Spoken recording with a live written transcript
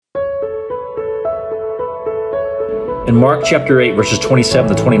In Mark chapter 8, verses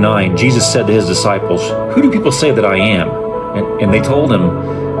 27 to 29, Jesus said to his disciples, "Who do people say that I am?" And they told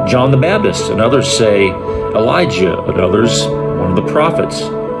him, "John the Baptist, and others say Elijah, and others one of the prophets."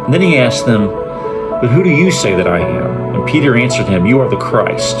 And then he asked them, "But who do you say that I am?" And Peter answered him, "You are the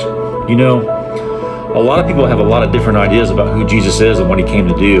Christ." You know, a lot of people have a lot of different ideas about who Jesus is and what he came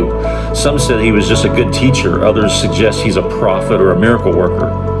to do. Some said he was just a good teacher. Others suggest he's a prophet or a miracle worker.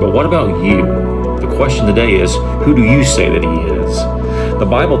 But what about you? The question today is, who do you say that he is? The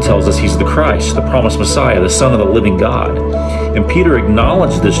Bible tells us he's the Christ, the promised Messiah, the Son of the living God. And Peter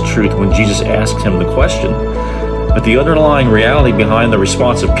acknowledged this truth when Jesus asked him the question. But the underlying reality behind the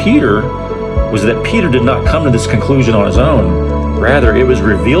response of Peter was that Peter did not come to this conclusion on his own. Rather, it was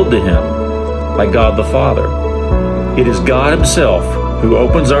revealed to him by God the Father. It is God himself who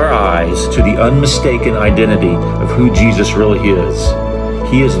opens our eyes to the unmistaken identity of who Jesus really is.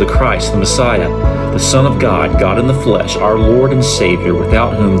 He is the Christ, the Messiah, the Son of God, God in the flesh, our Lord and Savior,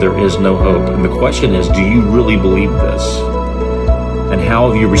 without whom there is no hope. And the question is, do you really believe this? And how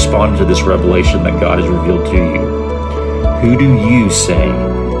have you responded to this revelation that God has revealed to you? Who do you say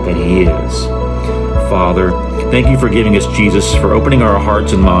that he is? Father, thank you for giving us Jesus, for opening our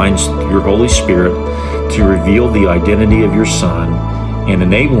hearts and minds through your Holy Spirit to reveal the identity of your Son and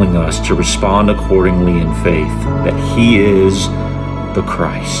enabling us to respond accordingly in faith that he is the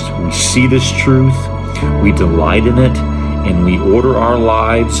Christ. We see this truth, we delight in it, and we order our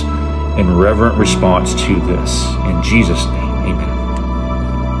lives in reverent response to this. In Jesus' name.